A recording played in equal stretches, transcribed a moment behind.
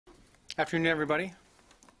Afternoon, everybody.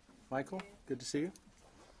 Michael, good to see you.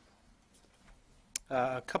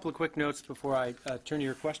 A couple of quick notes before I turn to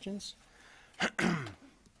your questions.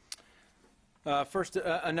 First,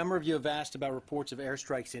 a number of you have asked about reports of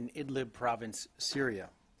airstrikes in Idlib province, Syria,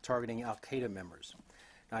 targeting al-Qaeda members.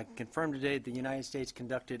 Now, I can confirm today that the United States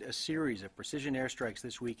conducted a series of precision airstrikes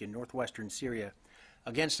this week in northwestern Syria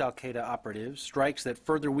against al-Qaeda operatives, strikes that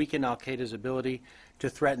further weaken al-Qaeda's ability to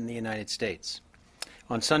threaten the United States.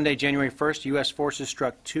 On Sunday, January 1st, U.S. forces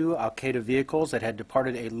struck 2 al-Qaeda vehicles that had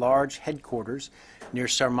departed a large headquarters near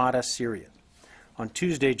Sarmada, Syria. On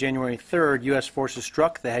Tuesday, January 3rd, U.S. forces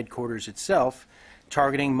struck the headquarters itself,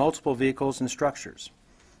 targeting multiple vehicles and structures.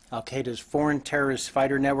 Al-Qaeda's foreign terrorist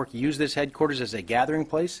fighter network used this headquarters as a gathering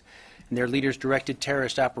place, and their leaders directed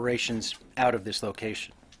terrorist operations out of this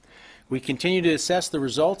location. We continue to assess the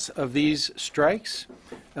results of these strikes,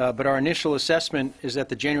 but our initial assessment is that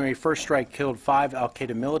the January 1st strike killed 5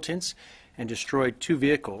 al-Qaeda militants and destroyed 2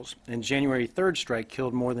 vehicles, and January 3rd strike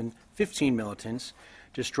killed more than 15 militants,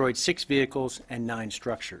 destroyed 6 vehicles and 9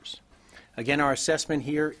 structures. Again, our assessment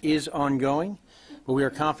here is ongoing, but we are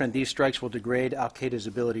confident these strikes will degrade al-Qaeda's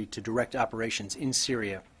ability to direct operations in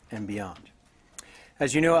Syria and beyond.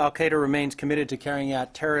 As you know, al-Qaeda remains committed to carrying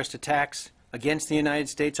out terrorist attacks against the United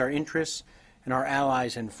States, our interests, and our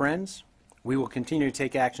allies and friends. We will continue to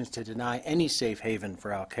take actions to deny any safe haven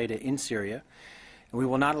for al-Qaeda in Syria, and we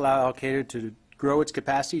will not allow al-Qaeda to grow its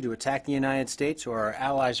capacity to attack the United States or our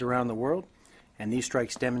allies around the world, and these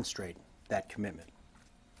strikes demonstrate that commitment.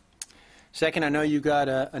 Second, I know you got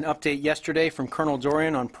an update yesterday from Colonel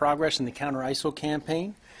Dorian on progress in the counter-ISIL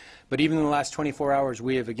campaign, but even in the last 24 hours,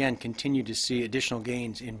 we have again continued to see additional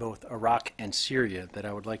gains in both Iraq and Syria that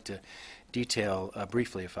I would like to detail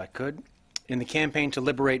briefly, if I could. In the campaign to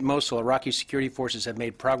liberate Mosul, Iraqi security forces have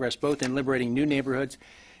made progress both in liberating new neighborhoods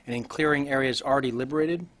and in clearing areas already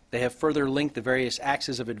liberated. They have further linked the various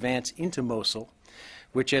axes of advance into Mosul,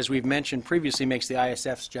 which, as we've mentioned previously, makes the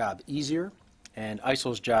ISF's job easier and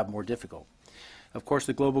ISIL's job more difficult. Of course,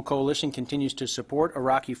 the global coalition continues to support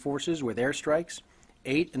Iraqi forces with airstrikes,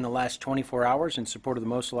 8 in the last 24 hours in support of the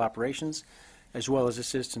Mosul operations, as well as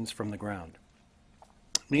assistance from the ground.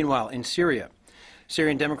 Meanwhile, in Syria,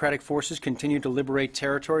 Syrian Democratic Forces continue to liberate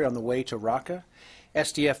territory on the way to Raqqa.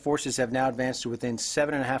 SDF forces have now advanced to within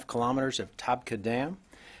 7.5 kilometers of Tabqa Dam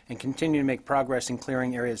and continue to make progress in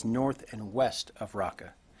clearing areas north and west of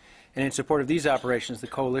Raqqa. And in support of these operations, the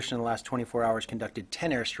coalition in the last 24 hours conducted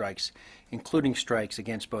 10 airstrikes, including strikes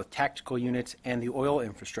against both tactical units and the oil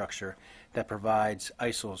infrastructure that provides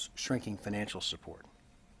ISIL's shrinking financial support.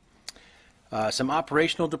 Some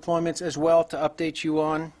operational deployments as well to update you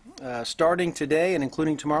on. Starting today and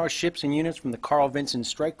including tomorrow, ships and units from the Carl Vinson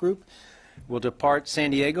Strike Group will depart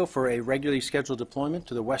San Diego for a regularly scheduled deployment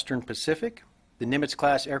to the Western Pacific. The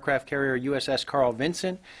Nimitz-class aircraft carrier USS Carl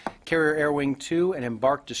Vinson, Carrier Air Wing 2, and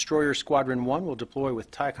embarked destroyer Squadron 1 will deploy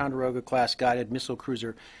with Ticonderoga-class guided missile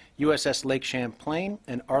cruiser USS Lake Champlain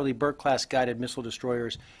and Arleigh Burke-class guided missile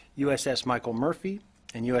destroyers USS Michael Murphy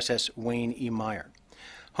and USS Wayne E. Meyer.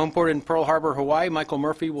 Homeported in Pearl Harbor, Hawaii, Michael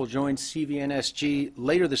Murphy will join CVNSG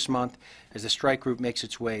later this month as the strike group makes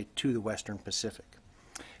its way to the Western Pacific.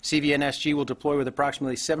 CVNSG will deploy with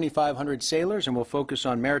approximately 7,500 sailors and will focus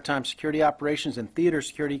on maritime security operations and theater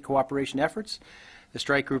security cooperation efforts. The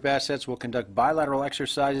strike group assets will conduct bilateral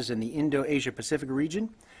exercises in the Indo-Asia-Pacific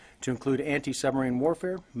region to include anti-submarine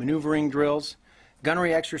warfare, maneuvering drills,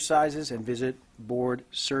 gunnery exercises, and visit board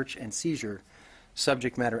search and seizure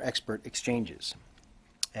subject matter expert exchanges.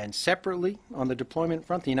 And separately, on the deployment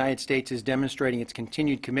front, the United States is demonstrating its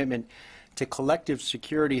continued commitment to collective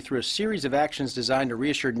security through a series of actions designed to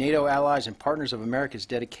reassure NATO allies and partners of America's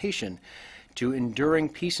dedication to enduring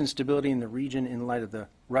peace and stability in the region in light of the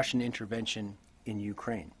Russian intervention in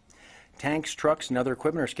Ukraine. Tanks, trucks, and other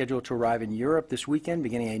equipment are scheduled to arrive in Europe this weekend,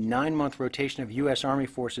 beginning a 9-month rotation of U.S. Army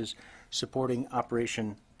forces supporting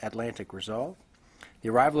Operation Atlantic Resolve. The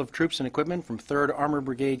arrival of troops and equipment from 3rd Armored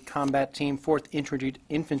Brigade Combat Team, 4th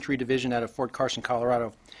Infantry Division out of Fort Carson,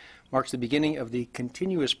 Colorado, marks the beginning of the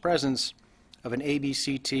continuous presence of an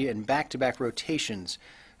ABCT and back-to-back rotations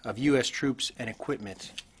of U.S. troops and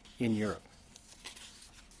equipment in Europe.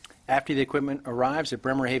 After the equipment arrives at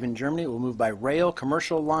Bremerhaven, Germany, it will move by rail,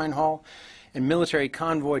 commercial line haul, and military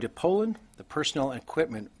convoy to Poland. The personnel and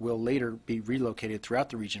equipment will later be relocated throughout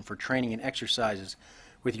the region for training and exercises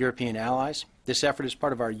with European allies. This effort is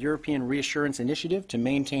part of our European Reassurance Initiative to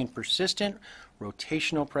maintain persistent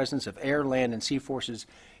rotational presence of air, land, and sea forces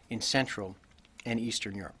in Central and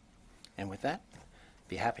Eastern Europe. And with that, I'd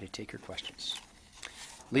be happy to take your questions.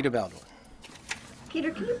 Lita Baldwin.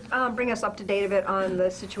 Peter, can you bring us up to date a bit on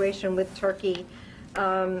the situation with Turkey?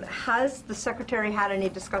 Has the Secretary had any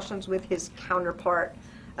discussions with his counterpart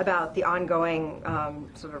about the ongoing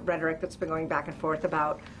sort of rhetoric that's been going back and forth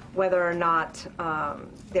about whether or not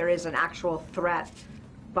there is an actual threat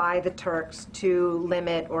by the Turks to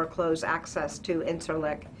limit or close access to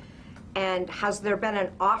Incirlik? And has there been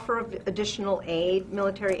an offer of additional aid,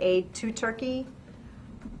 military aid, to Turkey?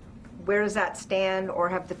 Where does that stand? Or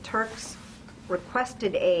have the Turks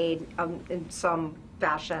requested aid in some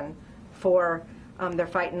fashion for their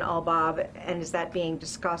fight in Al-Bab, and is that being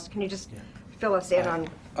discussed? Can you just fill us in on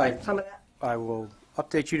some of that? I will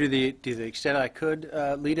update you to the extent I could,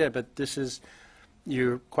 Lita, but this is,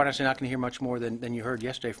 you're quite honestly not going to hear much more than you heard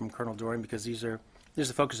yesterday from Colonel Dorian, because this is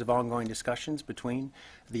the focus of ongoing discussions between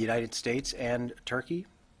the United States and Turkey,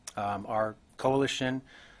 our coalition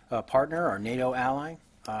partner, our NATO ally.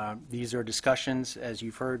 These are discussions, as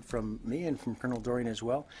you've heard from me and from Colonel Dorian as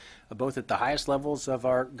well, both at the highest levels of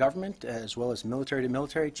our government as well as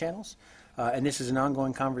military-to-military channels. And this is an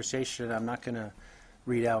ongoing conversation. I'm not going to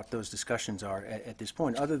read out those discussions are at this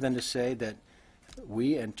point, other than to say that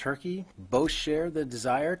we and Turkey both share the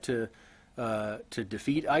desire to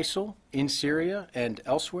defeat ISIL in Syria and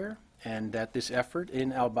elsewhere, and that this effort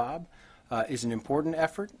in Al-Bab is an important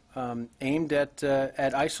effort aimed at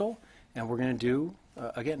ISIL, and we're going to do,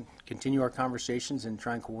 again, continue our conversations and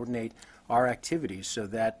try and coordinate our activities so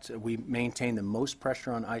that we maintain the most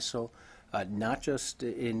pressure on ISIL, not just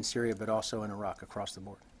in Syria but also in Iraq, across the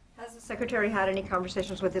board. Has the Secretary had any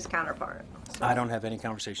conversations with his counterpart? I don't have any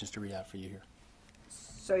conversations to read out for you here.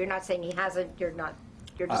 So you're not saying he hasn't, you're just saying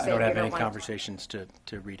I don't have you any want conversations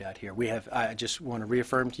to read out here. I just want to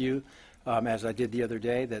reaffirm to you, as I did the other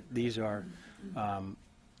day, that these are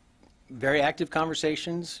very active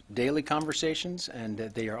conversations, daily conversations, and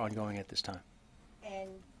that they are ongoing at this time. And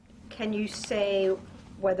can you say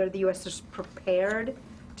whether the U.S. is prepared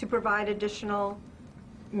to provide additional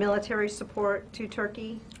military support to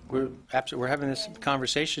Turkey? We're having this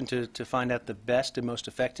conversation to find out the best and most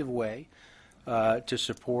effective way to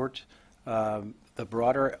support the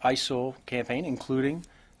broader ISIL campaign, including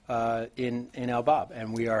in Al-Bab.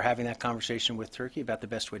 And we are having that conversation with Turkey about the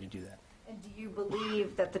best way to do that. And do you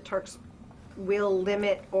believe that the Turks will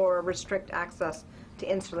limit or restrict access to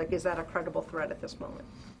Incirlik? Is that a credible threat at this moment?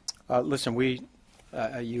 Listen,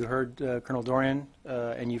 you heard Colonel Dorian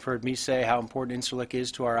and you've heard me say how important Incirlik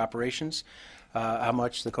is to our operations, how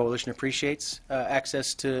much the coalition appreciates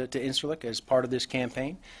access to Incirlik as part of this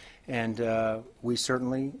campaign. And we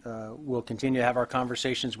certainly will continue to have our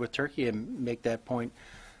conversations with Turkey and make that point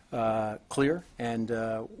clear. And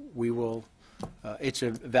we will, it's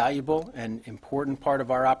a valuable and important part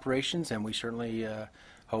of our operations, and we certainly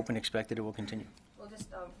hope and expect that it will continue. Well, just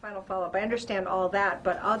a final follow-up. I understand all that,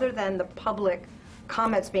 but other than the public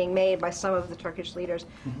comments being made by some of the Turkish leaders,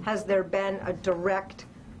 has there been a direct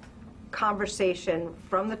conversation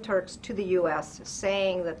from the Turks to the U.S.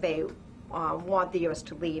 saying that they want the U.S.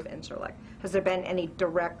 to leave Incirlik? Has there been any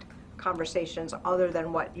direct conversations other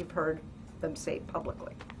than what you've heard them say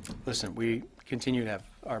publicly? Listen, we continue to have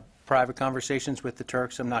our private conversations with the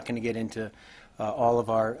Turks. I'm not going to get into all of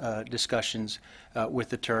our discussions with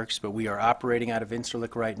the Turks, but we are operating out of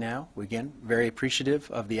Incirlik right now. We're, again, very appreciative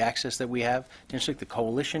of the access that we have to Incirlik, the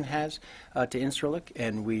coalition has to Incirlik,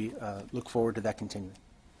 and we look forward to that continuing.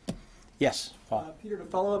 Yes, Paul. Peter, to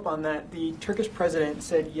follow up on that, the Turkish president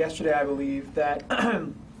said yesterday, I believe, that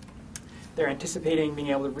they're anticipating being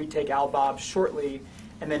able to retake Al-Bab shortly,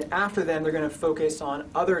 and then after them they're going to focus on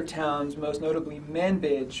other towns, most notably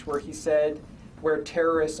Manbij, where he said where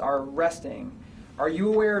terrorists are resting. Are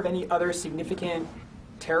you aware of any other significant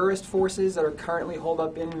terrorist forces that are currently holed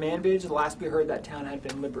up in Manbij? The last we heard, that town had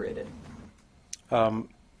been liberated.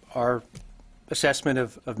 Our assessment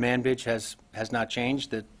of Manbij has not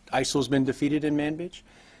changed, that ISIL's been defeated in Manbij,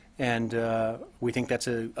 and we think that's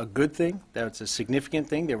a good thing. That's a significant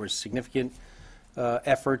thing. There were significant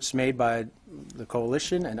efforts made by the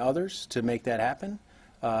coalition and others to make that happen,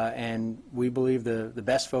 and we believe the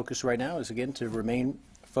best focus right now is, again, to remain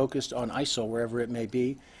focused on ISIL wherever it may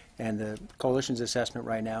be, and the coalition's assessment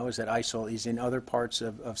right now is that ISIL is in other parts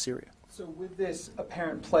of Syria. So with this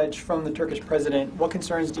apparent pledge from the Turkish president, what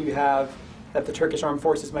concerns do you have that the Turkish armed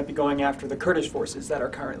forces might be going after the Kurdish forces that are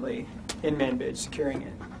currently in Manbij, securing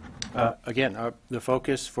it? Again, the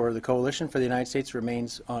focus for the coalition for the United States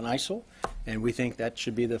remains on ISIL, and we think that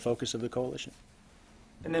should be the focus of the coalition.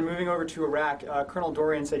 And then moving over to Iraq, Colonel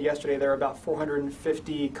Dorian said yesterday there are about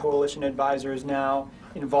 450 coalition advisors now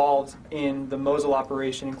involved in the Mosul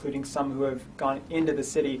operation, including some who have gone into the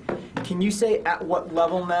city. Can you say at what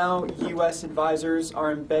level now U.S. advisors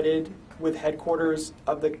are embedded with headquarters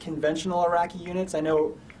of the conventional Iraqi units? I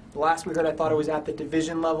know The last we heard, I thought it was at the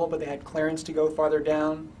division level, but they had clearance to go farther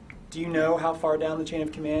down. Do you know how far down the chain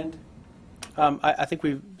of command? I think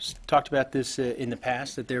we've talked about this in the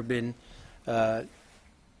past, that there have been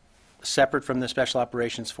separate from the Special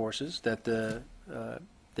Operations Forces, that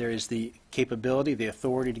there is the capability, the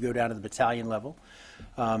authority to go down to the battalion level.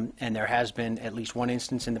 And there has been at least one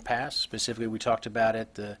instance in the past. Specifically, we talked about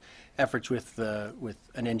it, the efforts with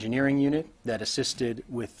an engineering unit that assisted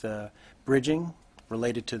with bridging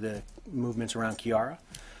related to the movements around Kiara.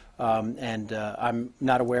 And I'm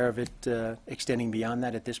not aware of it extending beyond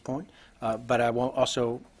that at this point. But I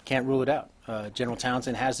also can't rule it out. General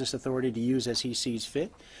Townsend has this authority to use as he sees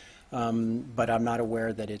fit. But I'm not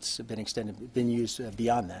aware that it's been used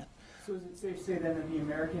beyond that. So is it safe to say then that the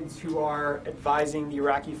Americans who are advising the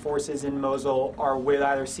Iraqi forces in Mosul are with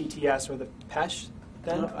either CTS or the PESH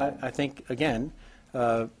then? I think, again,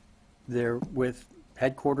 they're with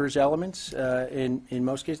headquarters elements in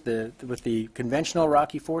most cases. With the conventional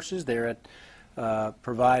Iraqi forces, they're at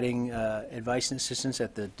providing advice and assistance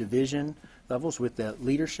at the division levels with the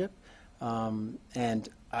leadership. And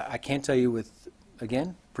I can't tell you with,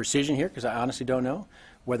 again, precision here, because I honestly don't know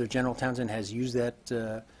whether General Townsend has used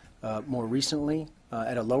that more recently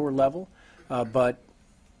at a lower level. But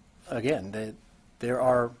again, there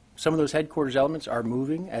are some of those headquarters elements are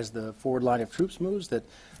moving as the forward line of troops moves. That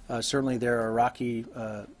certainly there are Iraqi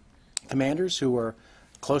commanders who are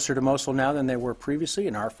closer to Mosul now than they were previously,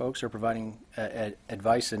 and our folks are providing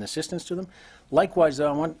advice and assistance to them. Likewise, though,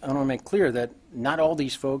 I want to make clear that not all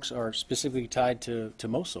these folks are specifically tied to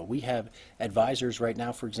Mosul. We have advisors right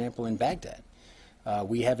now, for example, in Baghdad.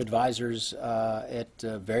 We have advisors at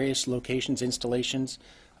various locations, installations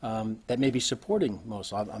that may be supporting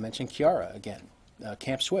Mosul. I'll mention Kiara again,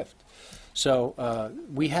 Camp Swift. So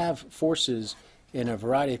we have forces in a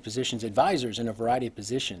variety of positions, advisors in a variety of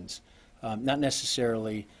positions, not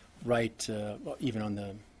necessarily right even on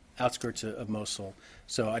the outskirts of Mosul.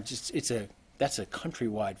 So that's a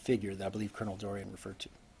countrywide figure that I believe Colonel Dorian referred to.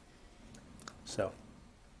 So,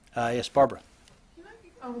 yes, Barbara.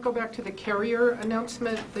 Go back to the carrier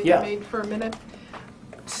announcement that Yeah. you made for a minute.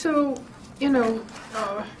 So, you know,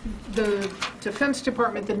 the Defense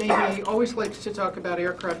Department, the Navy, always likes to talk about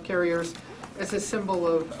aircraft carriers as a symbol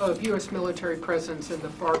of U.S. military presence in the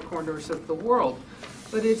far corners of the world.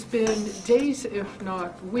 But it's been days, if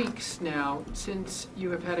not weeks now, since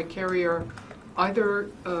you have had a carrier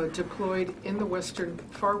either deployed in the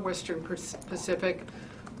far western Pacific,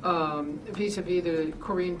 vis-a-vis the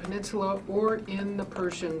Korean Peninsula, or in the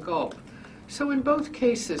Persian Gulf. So in both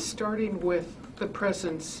cases, starting with the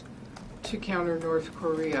presence to counter North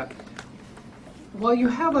Korea, while you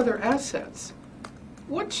have other assets,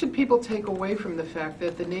 what should people take away from the fact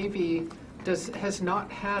that the Navy has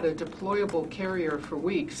not had a deployable carrier for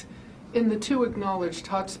weeks in the two acknowledged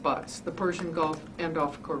hotspots, the Persian Gulf and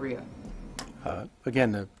off Korea?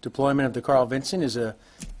 Again, the deployment of the Carl Vinson is a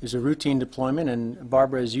routine deployment, and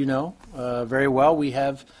Barbara, as you know very well, we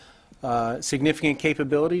have significant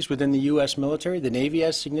capabilities within the U.S. military. The Navy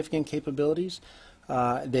has significant capabilities.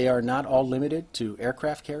 They are not all limited to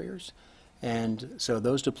aircraft carriers, and so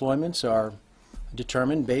those deployments are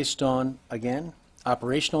determined based on, again,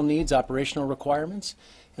 operational needs, operational requirements,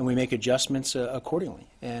 and we make adjustments accordingly.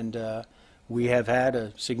 And we have had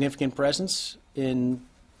a significant presence in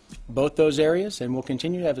both those areas, and will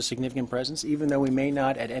continue to have a significant presence, even though we may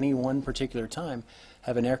not at any one particular time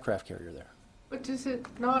have an aircraft carrier there. But is it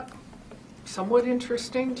not somewhat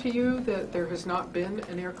interesting to you that there has not been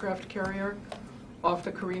an aircraft carrier off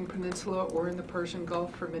the Korean Peninsula or in the Persian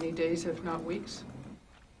Gulf for many days, if not weeks?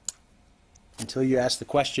 Until you asked the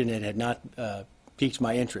question, it had not piqued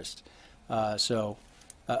my interest.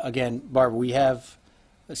 Again, Barbara, we have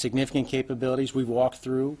significant capabilities. We've walked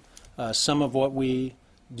through some of what we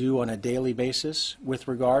do on a daily basis with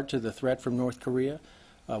regard to the threat from North Korea.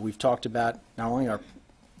 We've talked about not only our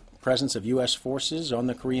presence of U.S. forces on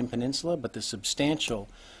the Korean Peninsula, but the substantial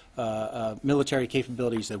military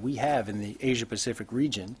capabilities that we have in the Asia-Pacific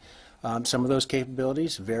region. Some of those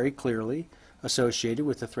capabilities very clearly associated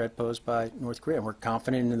with the threat posed by North Korea, and we're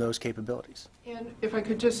confident in those capabilities. And if I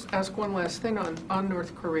could just ask one last thing on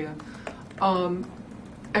North Korea.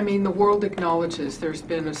 I mean, the world acknowledges there's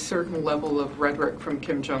been a certain level of rhetoric from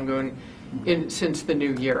Kim Jong-un since the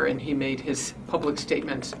new year, and he made his public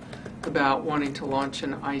statements about wanting to launch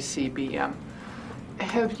an ICBM.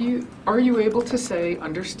 Are you able to say,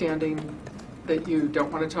 understanding that you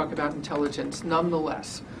don't want to talk about intelligence,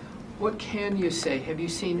 nonetheless, what can you say? Have you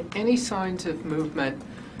seen any signs of movement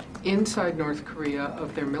inside North Korea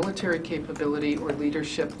of their military capability or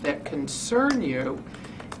leadership that concern you?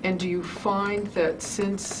 And do you find that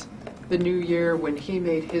since the new year, when he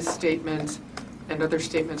made his statements and other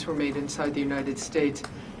statements were made inside the United States,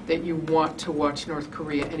 that you want to watch North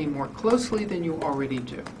Korea any more closely than you already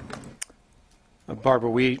do? Barbara,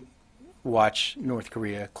 we watch North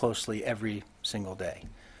Korea closely every single day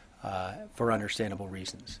for understandable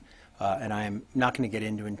reasons. And I am not going to get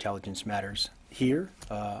into intelligence matters here,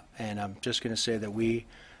 and I'm just going to say that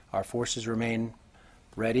our forces remain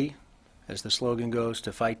ready, as the slogan goes,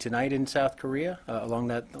 to fight tonight in South Korea along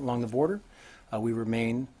the border. We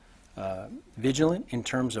remain vigilant in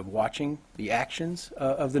terms of watching the actions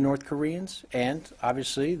of the North Koreans and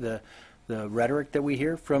obviously the rhetoric that we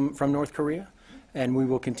hear from North Korea, and we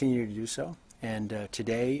will continue to do so. And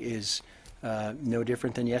today is no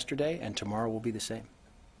different than yesterday, and tomorrow will be the same.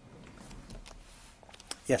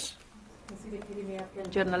 Yes.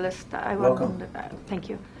 Journalist, Welcome. Thank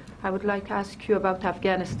you. I would like to ask you about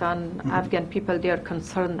Afghanistan. Afghan people, they are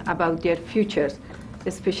concerned about their futures,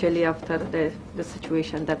 especially after the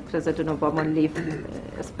situation that President Obama leave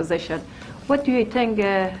his position. What do you think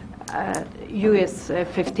U.S.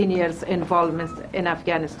 15 years involvement in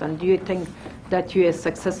Afghanistan? Do you think that U.S.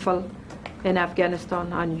 successful in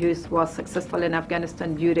Afghanistan and U.S. was successful in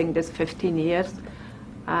Afghanistan during this 15 years?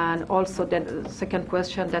 And also the second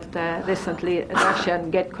question, that recently Russia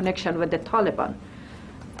get connection with the Taliban.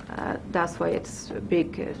 That's why it's a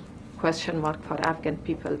big question mark for Afghan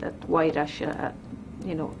people, that why Russia,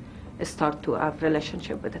 start to have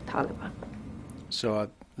relationship with the Taliban. So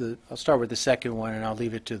I'll start with the second one, and I'll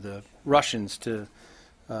leave it to the Russians to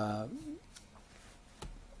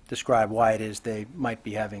describe why it is they might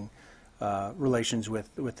be having relations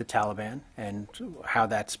with the Taliban and how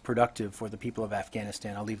that's productive for the people of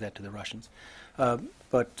Afghanistan. I'll leave that to the Russians.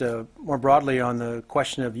 But more broadly on the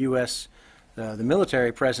question of U.S. The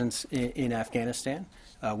military presence in Afghanistan,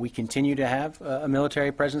 we continue to have a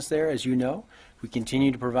military presence there, as you know. We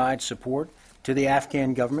continue to provide support to the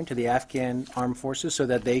Afghan government, to the Afghan armed forces, so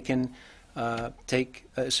that they can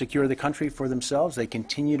secure the country for themselves. They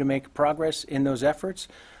continue to make progress in those efforts.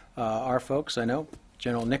 Our folks, I know,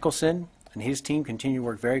 General Nicholson and his team continue to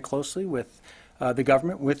work very closely with the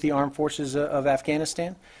government, with the armed forces of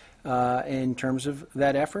Afghanistan in terms of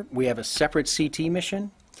that effort. We have a separate CT mission,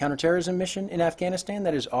 counterterrorism mission in Afghanistan,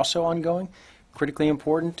 that is also ongoing, critically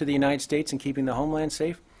important to the United States in keeping the homeland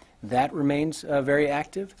safe. That remains very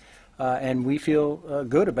active. And we feel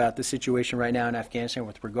good about the situation right now in Afghanistan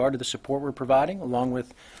with regard to the support we're providing, along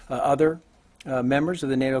with other members of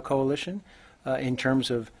the NATO coalition, in terms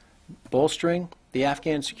of bolstering the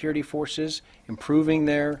Afghan security forces, improving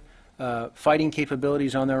their fighting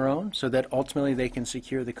capabilities on their own, so that ultimately they can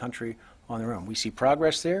secure the country on their own. We see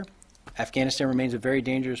progress there. Afghanistan remains a very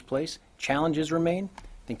dangerous place. Challenges remain.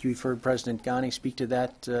 I think you've heard President Ghani speak to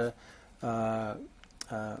that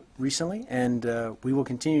recently, and we will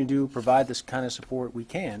continue to provide this kind of support we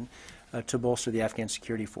can to bolster the Afghan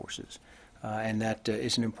security forces. And that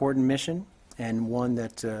is an important mission, and one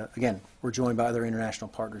that, again, we're joined by other international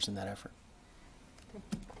partners in that effort.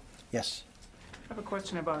 Yes? I have a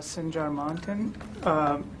question about Sinjar Mountain.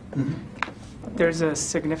 There's a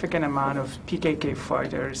significant amount of PKK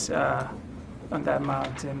fighters on that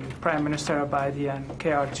mountain. Prime Minister Abadi and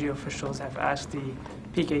KRG officials have asked the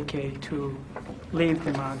PKK to leave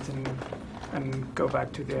the mountain and go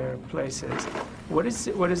back to their places. What is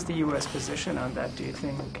the U.S. position on that? Do you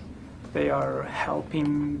think they are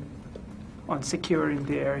helping on securing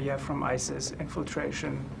the area from ISIS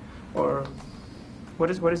infiltration, or what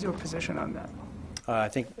is your position on that? I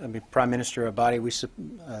think, Prime Minister Abadi,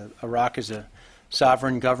 Iraq is a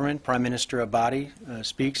sovereign government. Prime Minister Abadi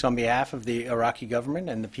speaks on behalf of the Iraqi government,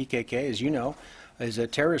 and the PKK, as you know, is a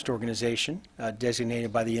terrorist organization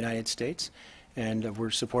designated by the United States. And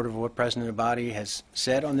we're supportive of what President Abadi has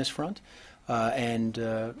said on this front, and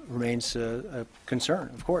remains a concern,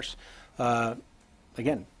 of course.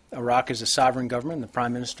 Again, Iraq is a sovereign government. The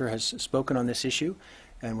Prime Minister has spoken on this issue,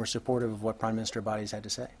 and we're supportive of what Prime Minister Abadi has had to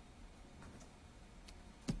say.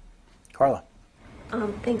 Carla.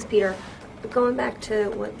 Thanks, Peter. Going back to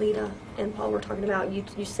what Lita and Paul were talking about,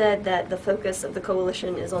 you said that the focus of the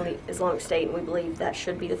coalition is on the Islamic State, and we believe that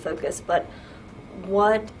should be the focus. But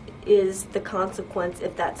what is the consequence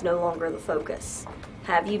if that's no longer the focus?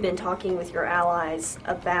 Have you been talking with your allies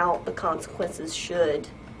about the consequences should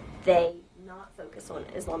they not focus on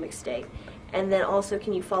Islamic State? And then also,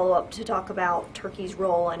 can you follow up to talk about Turkey's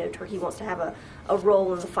role? I know Turkey wants to have a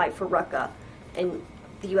role in the fight for Raqqa, and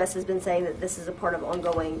the U.S. has been saying that this is a part of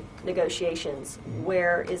ongoing negotiations.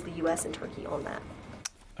 Where is the U.S. and Turkey on that?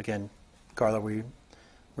 Again, Carla, we're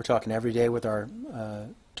talking every day with our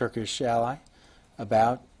Turkish ally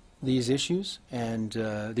about these issues, and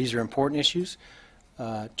these are important issues.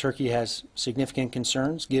 Turkey has significant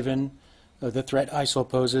concerns given the threat ISIL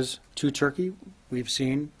poses to Turkey. We've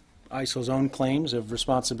seen ISIL's own claims of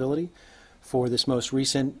responsibility for this most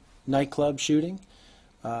recent nightclub shooting,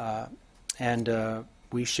 and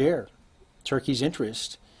we share Turkey's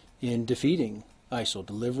interest in defeating ISIL,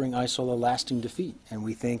 delivering ISIL a lasting defeat, and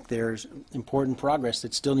we think there's important progress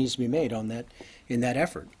that still needs to be made on that, in that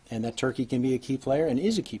effort, and that Turkey can be a key player and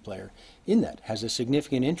is a key player in that, has a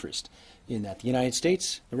significant interest in that. The United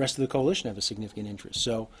States, the rest of the coalition have a significant interest.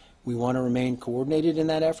 So we want to remain coordinated in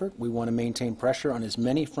that effort. We want to maintain pressure on as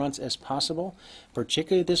many fronts as possible,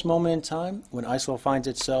 particularly at this moment in time when ISIL finds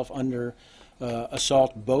itself under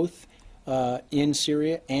assault both in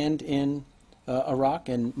Syria and in Iraq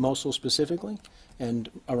and Mosul specifically,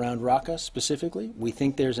 and around Raqqa specifically. We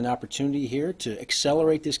think there's an opportunity here to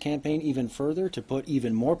accelerate this campaign even further, to put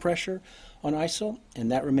even more pressure on ISIL,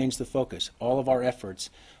 and that remains the focus. All of our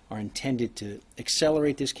efforts are intended to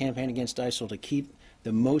accelerate this campaign against ISIL, to keep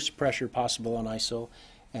the most pressure possible on ISIL,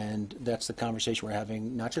 and that's the conversation we're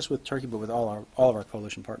having, not just with Turkey, but with all of our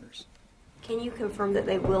coalition partners. Can you confirm that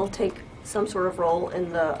they will take some sort of role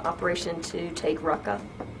in the operation to take Raqqa?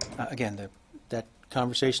 Again, that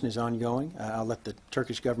conversation is ongoing. I'll let the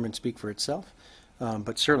Turkish government speak for itself,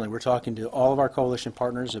 but certainly we're talking to all of our coalition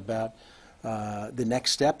partners about the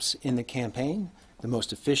next steps in the campaign, the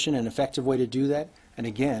most efficient and effective way to do that, and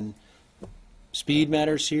again, speed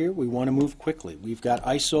matters here. We want to move quickly. We've got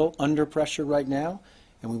ISIL under pressure right now,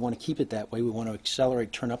 and we want to keep it that way. We want to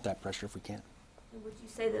accelerate, turn up that pressure if we can. Would you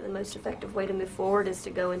say that the most effective way to move forward is to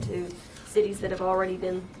go into cities that have already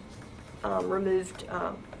been removed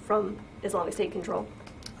from Islamic State control?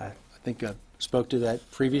 I think I spoke to that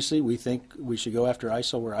previously. We think we should go after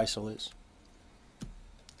ISIL where ISIL is.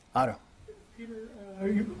 Otto. Peter,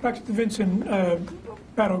 back to the Vincent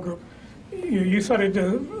battle group. You cited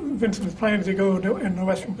Vincent's plans to go in the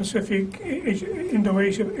Western Pacific,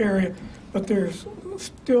 Indo-Asia area, but there's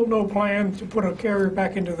still no plan to put a carrier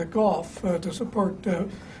back into the Gulf to support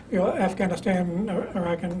Afghanistan,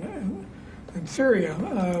 Iraq, and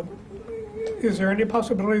Syria. Is there any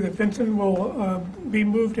possibility that Vincent will be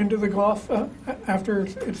moved into the Gulf after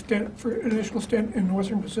its stint, for initial stint in the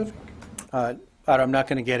Western Pacific? I'm not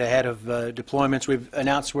going to get ahead of deployments. We've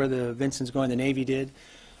announced where the Vincent's going. The Navy did.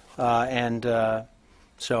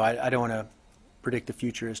 So I don't want to predict the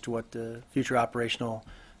future as to what the future operational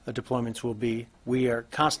deployments will be. We are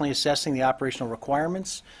constantly assessing the operational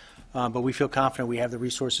requirements, but we feel confident we have the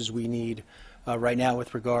resources we need right now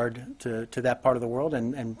with regard to that part of the world,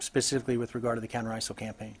 and specifically with regard to the counter-ISIL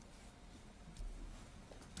campaign.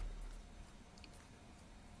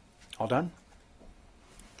 All done?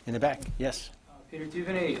 In the back, yes. Peter, do you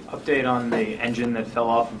have any update on the engine that fell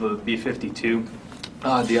off of a B-52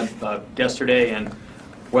 yesterday, and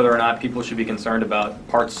whether or not people should be concerned about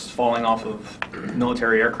parts falling off of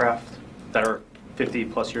military aircraft that are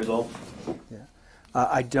 50-plus years old? Yeah.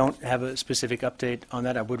 I don't have a specific update on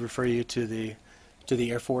that. I would refer you to the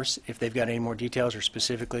Air Force if they've got any more details, or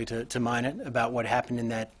specifically to mine about what happened in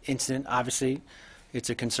that incident. Obviously, it's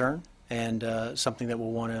a concern and something that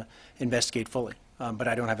we'll want to investigate fully, but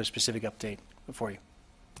I don't have a specific update for you.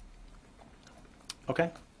 Okay.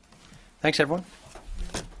 Thanks, everyone.